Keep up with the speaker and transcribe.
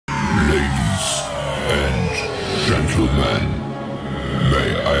Ladies and gentlemen,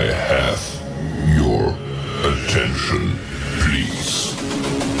 may I have your attention, please?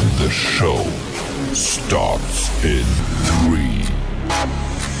 The show starts in 3,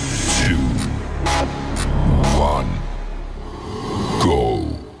 2, 1,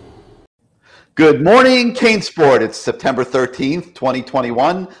 go. Good morning, CaneSport. It's September 13th,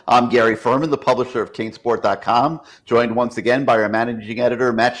 2021. I'm Gary Ferman, the publisher of CaneSport.com, joined once again by our managing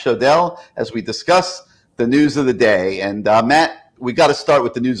editor, Matt Shodell, as we discuss the news of the day. And Matt, we got to start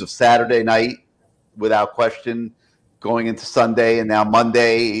with the news of Saturday night, without question, going into Sunday and now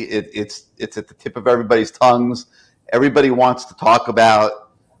Monday. It's at the tip of everybody's tongues. Everybody wants to talk about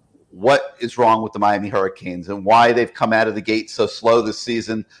what is wrong with the Miami Hurricanes and why they've come out of the gate so slow this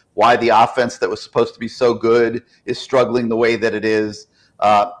season, why the offense that was supposed to be so good is struggling the way that it is,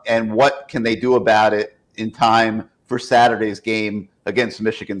 and what can they do about it in time for Saturday's game against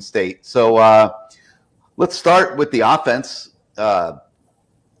Michigan State. So let's start with the offense.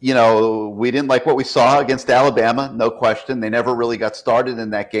 We didn't like what we saw against Alabama, no question. They never really got started in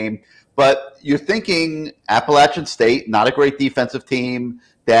that game. But you're thinking Appalachian State, not a great defensive team,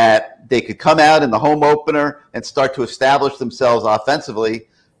 that they could come out in the home opener and start to establish themselves offensively.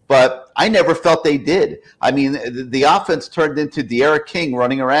 But I never felt they did. I mean, the offense turned into De'Ara King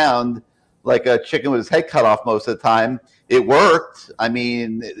running around like a chicken with his head cut off most of the time. It worked. I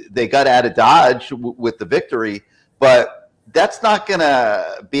mean, they got out of Dodge with the victory, but that's not going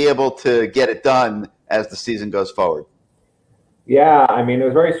to be able to get it done as the season goes forward. Yeah, I mean, it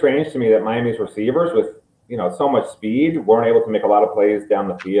was very strange to me that Miami's receivers with, so much speed weren't able to make a lot of plays down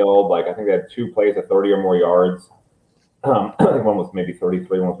the field. Like, I think they had 2 plays at 30 or more yards. I think one was maybe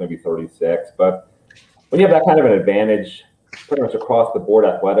 33, one was maybe 36. But when you have that kind of an advantage, pretty much across the board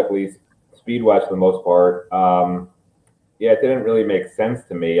athletically, speed-wise for the most part, it didn't really make sense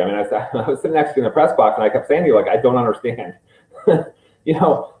to me. I mean, I was sitting next to you in the press box, and I kept saying to you, I don't understand.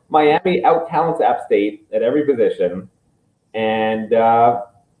 Miami out-talents App State at every position, and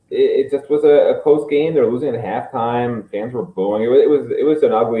it just was a close game. They were losing at halftime. Fans were booing. It was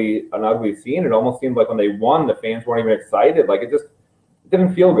an ugly scene. It almost seemed like when they won, the fans weren't even excited. Like, it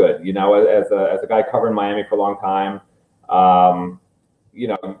didn't feel good. As a guy covering Miami for a long time, you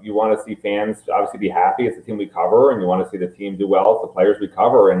want to see fans obviously be happy. It's the team we cover, and you want to see the team do well. It's the players we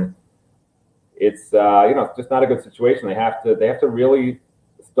cover, and it's it's just not a good situation. They have to really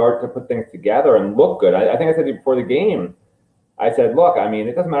start to put things together and look good. I think I said to you before the game, I said, look, I mean,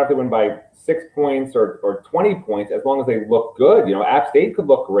 it doesn't matter if they win by 6 points or 20 points, as long as they look good. App State could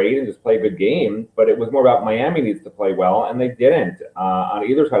look great and just play a good game, but it was more about Miami needs to play well, and they didn't on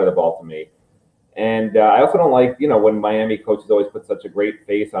either side of the ball to me. And I also don't like, when Miami coaches always put such a great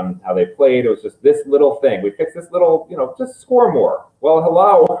face on how they played. It was just this little thing. We fixed this little, just score more. Well,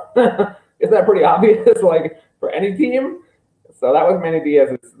 hello. Isn't that pretty obvious, like, for any team? So that was Manny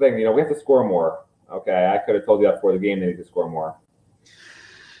Diaz's thing. We have to score more. Okay, I could have told you that before the game. They need to score more.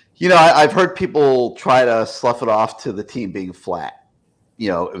 I've heard people try to slough it off to the team being flat. It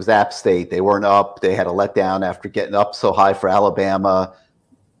was App State. They weren't up. They had a letdown after getting up so high for Alabama.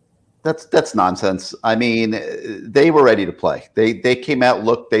 That's nonsense. I mean, they were ready to play. They came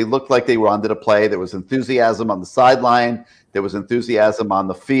out, they looked like they wanted to play. There was enthusiasm on the sideline. There was enthusiasm on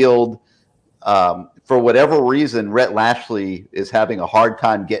the field. For whatever reason, Rhett Lashlee is having a hard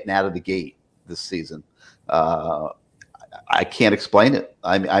time getting out of the gate this season. I can't explain it.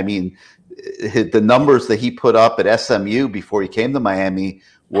 I mean, the numbers that he put up at SMU before he came to Miami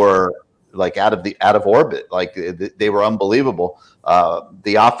were like out of orbit. Like, they were unbelievable.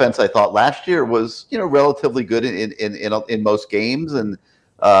 The offense, I thought last year was relatively good in most games, and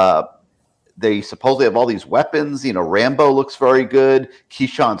they supposedly have all these weapons. Rambo looks very good.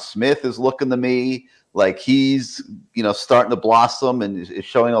 Keyshawn Smith is looking to me like he's starting to blossom and is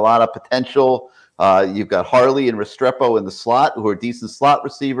showing a lot of potential. You've got Harley and Restrepo in the slot, who are decent slot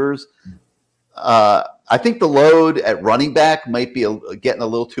receivers. I think the load at running back might be getting a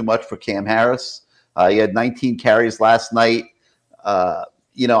little too much for Cam Harris. He had 19 carries last night. I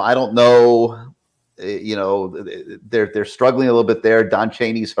don't know. They're struggling a little bit there. Don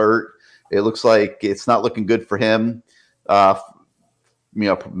Chaney's hurt. It looks like it's not looking good for him.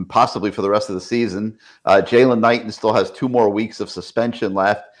 Possibly for the rest of the season. Jalen Knighton still has 2 more weeks of suspension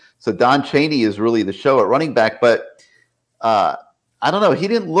left. So Don Chaney is really the show at running back. But I don't know. He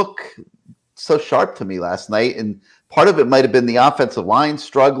didn't look so sharp to me last night. And part of it might have been the offensive line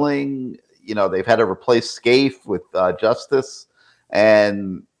struggling. They've had to replace Scaife with Justice.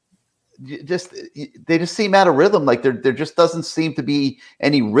 And they just seem out of rhythm. Like there just doesn't seem to be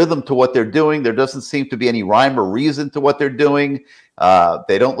any rhythm to what they're doing. There doesn't seem to be any rhyme or reason to what they're doing.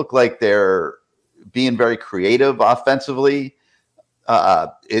 They don't look like they're being very creative offensively.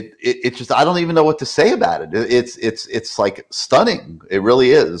 It just, I don't even know what to say about it. It's like stunning. It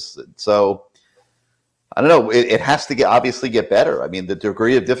really is. So I don't know. It has to obviously get better. I mean, the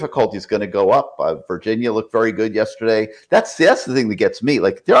degree of difficulty is going to go up. Virginia looked very good yesterday. That's the thing that gets me.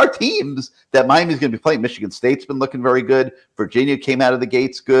 Like, there are teams that Miami's going to be playing. Michigan State's been looking very good. Virginia came out of the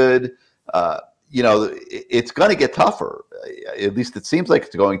gates good. It's going to get tougher. At least it seems like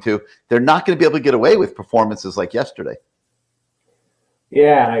it's going to. They're not going to be able to get away with performances like yesterday.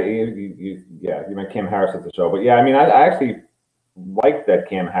 Yeah, you meant Cam Harris at the show, but yeah, I mean, I actually like that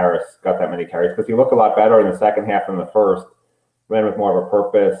Cam Harris got that many carries because he looked a lot better in the second half than the first. Ran with more of a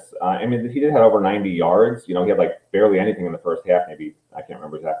purpose. I mean, he did have over 90 yards. He had like barely anything in the first half. Maybe I can't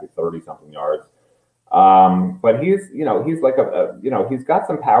remember exactly 30 something yards. But he's like he's got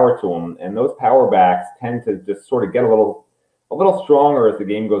some power to him, and those power backs tend to just sort of get a little stronger as the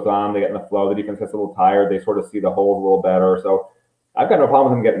game goes on. They get in the flow. The defense gets a little tired. They sort of see the holes a little better. So I've got no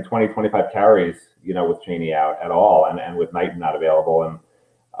problem with him getting 20, 25 carries, with Cheney out at all, and with Knighton not available. And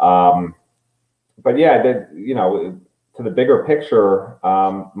but yeah, to the bigger picture,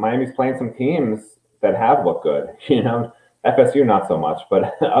 Miami's playing some teams that have looked good. FSU not so much,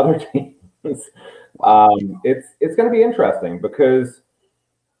 but other teams. It's going to be interesting because,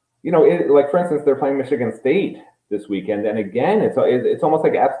 like for instance, they're playing Michigan State this weekend, and again, it's almost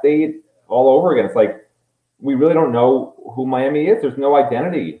like App State all over again. It's like we really don't know who Miami is. There's no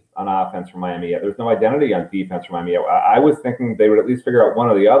identity on offense for Miami yet. There's no identity on defense for Miami yet. I was thinking they would at least figure out one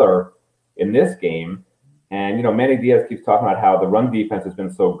or the other in this game. And, Manny Diaz keeps talking about how the run defense has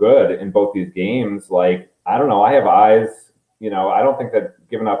been so good in both these games. Like, I don't know. I have eyes. I don't think that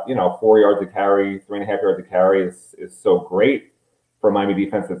giving up, 4 yards a carry, 3.5 yards a carry is so great for Miami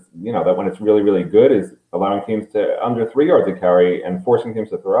defense. It's, that when it's really, really good is allowing teams to under 3 yards a carry and forcing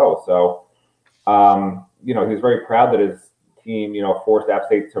teams to throw. So, he was very proud that his team, forced App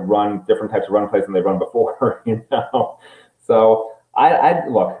State to run different types of run plays than they've run before, So I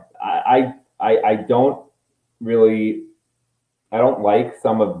don't really, I don't like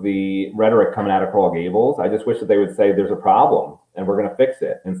some of the rhetoric coming out of Coral Gables. I just wish that they would say there's a problem and we're going to fix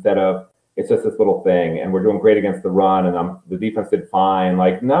it instead of it's just this little thing and we're doing great against the run and the defense did fine.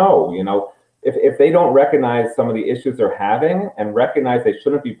 Like, no, if they don't recognize some of the issues they're having and recognize they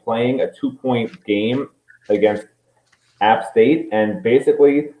shouldn't be playing a 2-point game against App State, and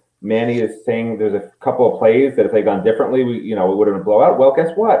basically Manny is saying there's a couple of plays that if they'd gone differently, it would have been a blowout. Well, guess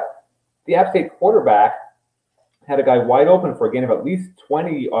what? The App State quarterback had a guy wide open for a gain of at least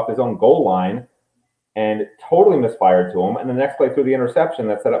 20 off his own goal line and totally misfired to him. And the next play threw the interception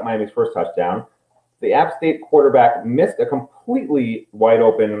that set up Miami's first touchdown. The App State quarterback missed a completely wide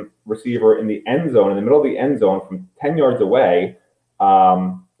open receiver in the end zone, in the middle of the end zone from 10 yards away,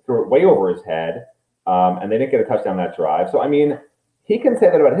 threw it way over his head, and they didn't get a touchdown that drive. So, I mean, he can say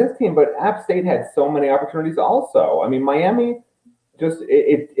that about his team, but App State had so many opportunities also. I mean, Miami,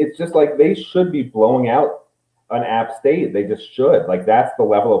 it's just like they should be blowing out an App State. They just should. Like, that's the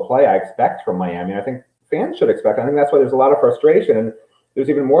level of play I expect from Miami. I think fans should expect. I think that's why there's a lot of frustration, and there's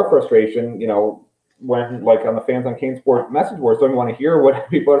even more frustration, when, like, on the fans on CaneSport message boards don't even want to hear what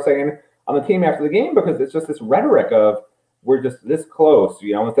people are saying on the team after the game because it's just this rhetoric of we're just this close,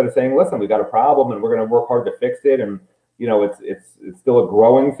 instead of saying, listen, we got a problem and we're going to work hard to fix it. And, it's still a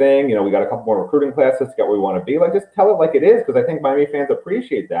growing thing. We got a couple more recruiting classes to get where we want to be. Like, just tell it like it is because I think Miami fans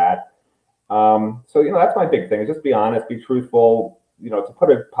appreciate that. So, that's my big thing is just be honest, be truthful. To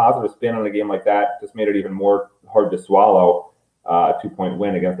put a positive spin on a game like that just made it even more hard to swallow a 2-point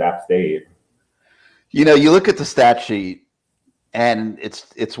win against App State. You look at the stat sheet, and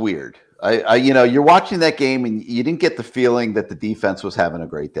it's weird. You're watching that game, and you didn't get the feeling that the defense was having a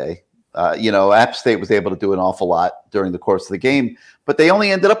great day. App State was able to do an awful lot during the course of the game, but they only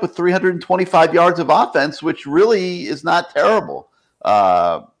ended up with 325 yards of offense, which really is not terrible.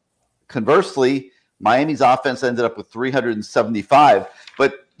 Conversely, Miami's offense ended up with 375.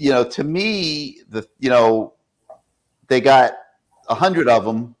 But to me, they got 100 of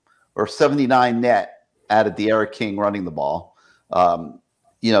them, or 79 net, out of De'Ara King running the ball.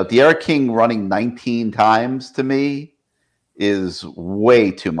 De'Ara King running 19 times to me is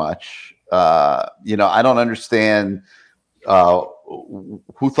way too much. I don't understand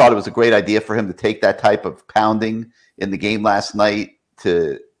who thought it was a great idea for him to take that type of pounding in the game last night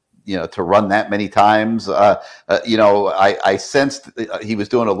to run that many times. I sensed he was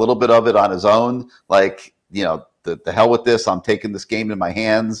doing a little bit of it on his own, like, the hell with this. I'm taking this game in my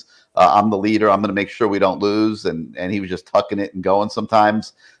hands. I'm the leader. I'm going to make sure we don't lose. And he was just tucking it and going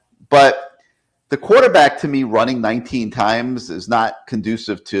sometimes. But the quarterback, to me, running 19 times is not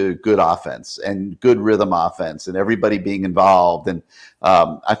conducive to good offense and good rhythm offense and everybody being involved. And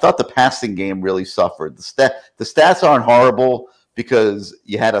I thought the passing game really suffered. The stats aren't horrible because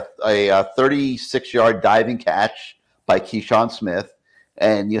you had a 36-yard diving catch by Keyshawn Smith,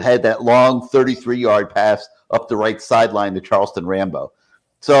 and you had that long 33-yard pass up the right sideline to Charleston Rambo.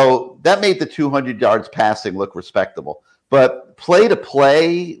 So that made the 200 yards passing look respectable. But play to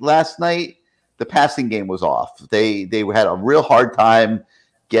play last night, the passing game was off. They had a real hard time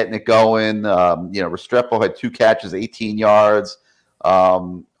getting it going. Restrepo had 2 catches, 18 yards.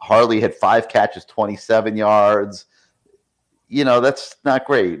 Harley had 5 catches, 27 yards. That's not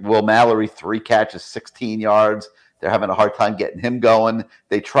great. Will Mallory, 3 catches, 16 yards. They're having a hard time getting him going.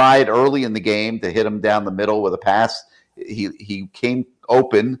 They tried early in the game to hit him down the middle with a pass. He came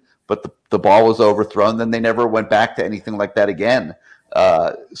open, but the ball was overthrown. Then they never went back to anything like that again.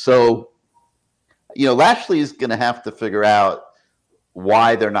 Lashley is going to have to figure out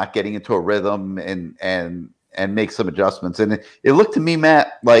why they're not getting into a rhythm and make some adjustments. And it looked to me,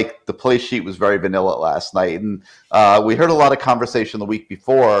 Matt, like the play sheet was very vanilla last night. And we heard a lot of conversation the week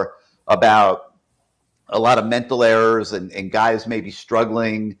before about a lot of mental errors and guys maybe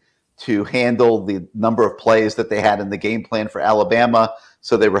struggling to handle the number of plays that they had in the game plan for Alabama.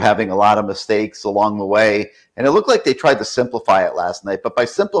 So they were having a lot of mistakes along the way. And it looked like they tried to simplify it last night. But by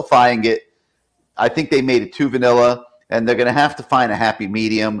simplifying it, I think they made it too vanilla, and they're going to have to find a happy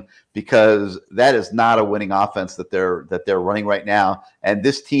medium because that is not a winning offense that they're running right now. And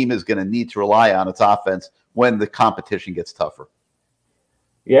this team is going to need to rely on its offense when the competition gets tougher.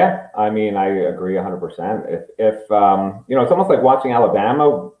 Yeah, I mean, I agree 100%. If it's almost like watching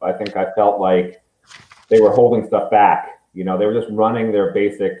Alabama. I think I felt like they were holding stuff back. They were just running their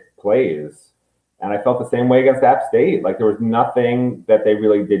basic plays. And I felt the same way against App State. Like there was nothing that they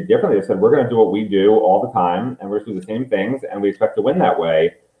really did differently. They said, we're going to do what we do all the time, and we're going to do the same things, and we expect to win that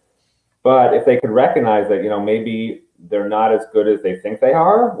way. But if they could recognize that, maybe they're not as good as they think they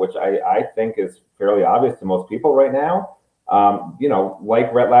are, which I think is fairly obvious to most people right now.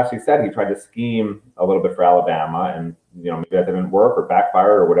 Like Rhett Lashley said, he tried to scheme a little bit for Alabama, and, maybe that didn't work or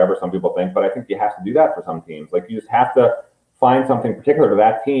backfire or whatever some people think. But I think you have to do that for some teams. Like you just have to find something particular to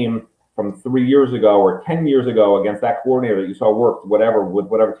that team from 3 years ago or 10 years ago against that coordinator that you saw worked, whatever, with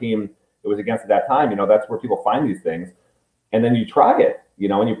whatever team it was against at that time. That's where people find these things. And then you try it,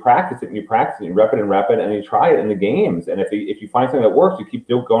 and you practice it and you practice it, and you rep it, and you try it in the games. And if you find something that works, you keep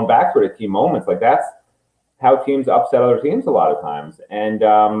going back to it at key moments. Like that's how teams upset other teams a lot of times. And,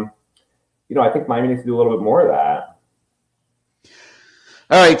 I think Miami needs to do a little bit more of that.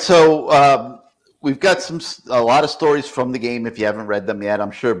 All right. So, we've got a lot of stories from the game. If you haven't read them yet, I'm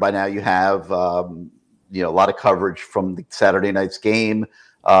sure by now you have. A lot of coverage from the Saturday night's game.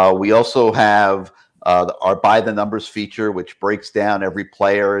 We also have our By the Numbers feature, which breaks down every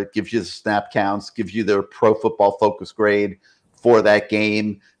player. It gives you the snap counts, gives you their Pro Football Focus grade for that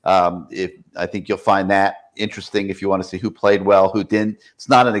game. I think you'll find that interesting if you want to see who played well, who didn't. It's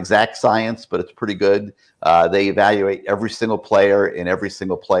not an exact science, but it's pretty good. They evaluate every single player in every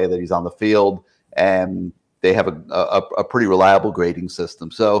single play that he's on the field, and they have a pretty reliable grading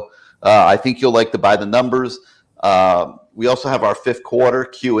system. So I think you'll like to By the Numbers. We also have our fifth quarter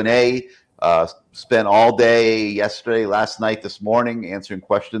Q&A. Spent all day yesterday, last night, this morning answering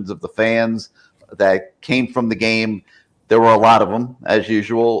questions of the fans that came from the game. There were a lot of them, as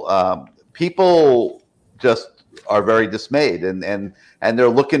usual. People just are very dismayed, and they're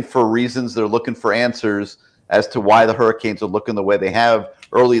looking for reasons. They're looking for answers as to why the Hurricanes are looking the way they have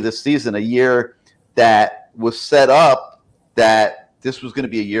early this season, a year that was set up that this was going to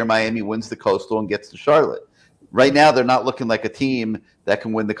be a year Miami wins the Coastal and gets to Charlotte. Right now, they're not looking like a team that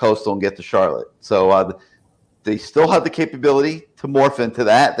can win the Coastal and get to Charlotte. So they still have the capability to morph into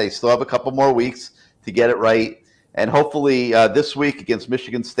that. They still have a couple more weeks to get it right. And hopefully this week against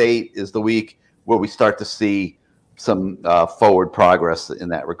Michigan State is the week where we start to see some forward progress in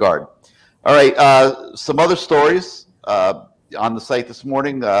that regard. All right, some other stories on the site this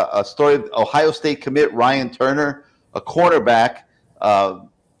morning. A story of Ohio State commit Ryan Turner, a cornerback,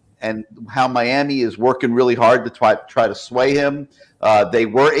 and how Miami is working really hard to try to sway him. They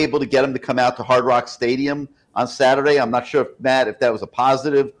were able to get him to come out to Hard Rock Stadium on Saturday. I'm not sure, Matt, if that was a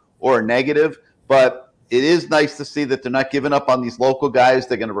positive or a negative, but it is nice to see that they're not giving up on these local guys.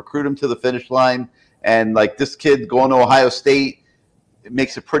 They're going to recruit him to the finish line. And like this kid going to Ohio State, it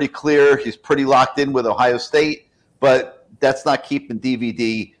makes it pretty clear he's pretty locked in with Ohio State, but that's not keeping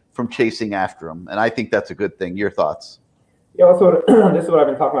DVD from chasing after him. And I think that's a good thing. Your thoughts? Yeah, so this is what I've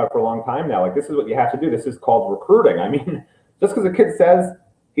been talking about for a long time now. Like, this is what you have to do. This is called recruiting. I mean, just because a kid says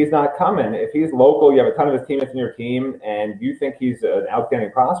he's not coming, if he's local, you have a ton of his teammates in your team, and you think he's an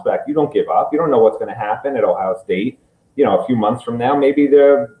outstanding prospect, you don't give up. You don't know what's going to happen at Ohio State. You know, a few months from now, maybe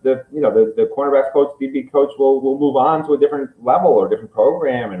the cornerbacks coach, DB coach will move on to a different level or a different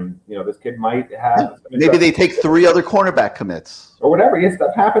program, and this kid might have maybe they take 3 other cornerback commits or whatever. Yes,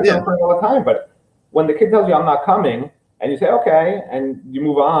 stuff happens all the time. But when the kid tells you I'm not coming, and you say, okay, and you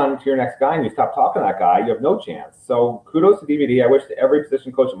move on to your next guy and you stop talking to that guy, you have no chance. So kudos to DVD. I wish every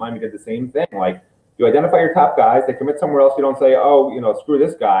position coach at Miami did the same thing. Like, you identify your top guys, they commit somewhere else. You don't say, oh, screw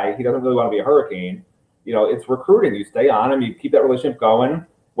this guy. He doesn't really want to be a Hurricane. It's recruiting. You stay on him. You keep that relationship going,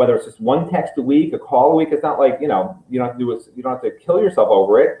 whether it's just one text a week, a call a week. It's not like, you don't have to kill yourself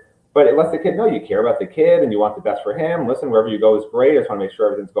over it. But it lets the kid know you care about the kid and you want the best for him. Listen, wherever you go is great. I just want to make sure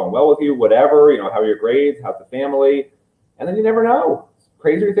everything's going well with you, whatever. How are your grades? How's the family? And then you never know.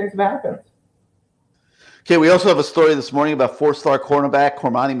 Crazier things have happened. Okay, we also have a story this morning about 4-star cornerback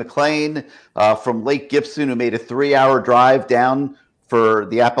Cormani McClain from Lake Gibson, who made a 3-hour drive down for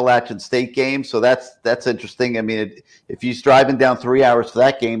the Appalachian State game. So that's interesting. I mean, if he's driving down 3 hours for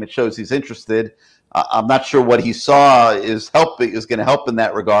that game, it shows he's interested. I'm not sure what he saw is going to help in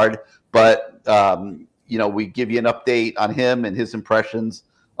that regard, but we give you an update on him and his impressions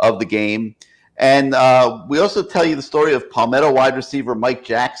of the game. And we also tell you the story of Palmetto wide receiver Mike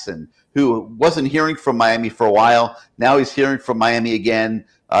Jackson, who wasn't hearing from Miami for a while. Now he's hearing from Miami again.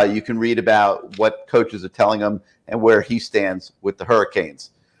 You can read about what coaches are telling him and where he stands with the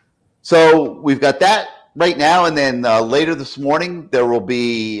Hurricanes. So we've got that right now. And then later this morning, there will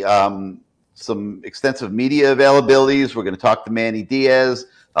be some extensive media availabilities. We're going to talk to Manny Diaz.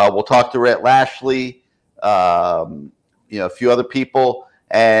 We'll talk to Rhett Lashley, a few other people,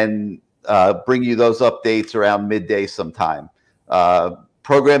 and bring you those updates around midday sometime.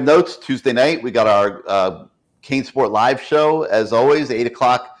 Program notes, Tuesday night, we got our CaneSport live show, as always, 8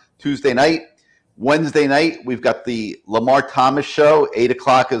 o'clock Tuesday night. Wednesday night, we've got the Lamar Thomas show, 8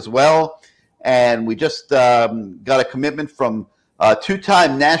 o'clock as well. And we just got a commitment from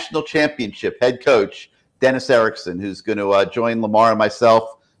two-time national championship head coach Dennis Erickson, who's going to join Lamar and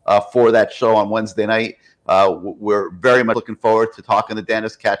myself for that show on Wednesday night. We're very much looking forward to talking to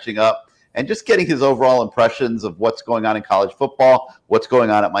Dennis, catching up, and just getting his overall impressions of what's going on in college football, what's going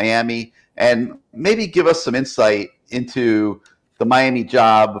on at Miami, and maybe give us some insight into the Miami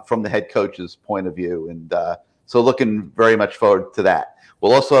job from the head coach's point of view. And so looking very much forward to that.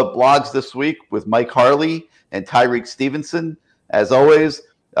 We'll also have blogs this week with Mike Harley and Tyreek Stevenson, as always,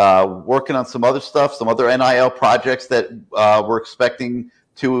 working on some other stuff, some other NIL projects that we're expecting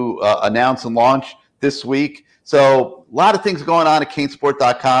to announce and launch this week. So a lot of things going on at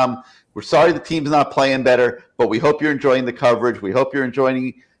CaneSport.com. We're sorry the team's not playing better, but we hope you're enjoying the coverage. We hope you're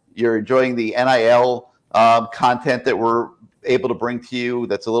enjoying the NIL content that we're able to bring to you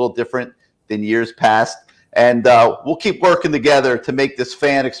that's a little different than years past. And we'll keep working together to make this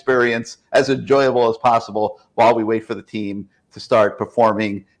fan experience as enjoyable as possible while we wait for the team to start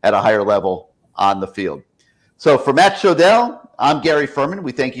performing at a higher level on the field. So for Matt Shodell, I'm Gary Ferman.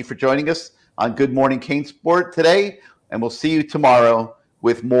 We thank you for joining us on Good Morning CaneSport today, and we'll see you tomorrow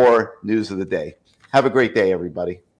with more news of the day. Have a great day, everybody.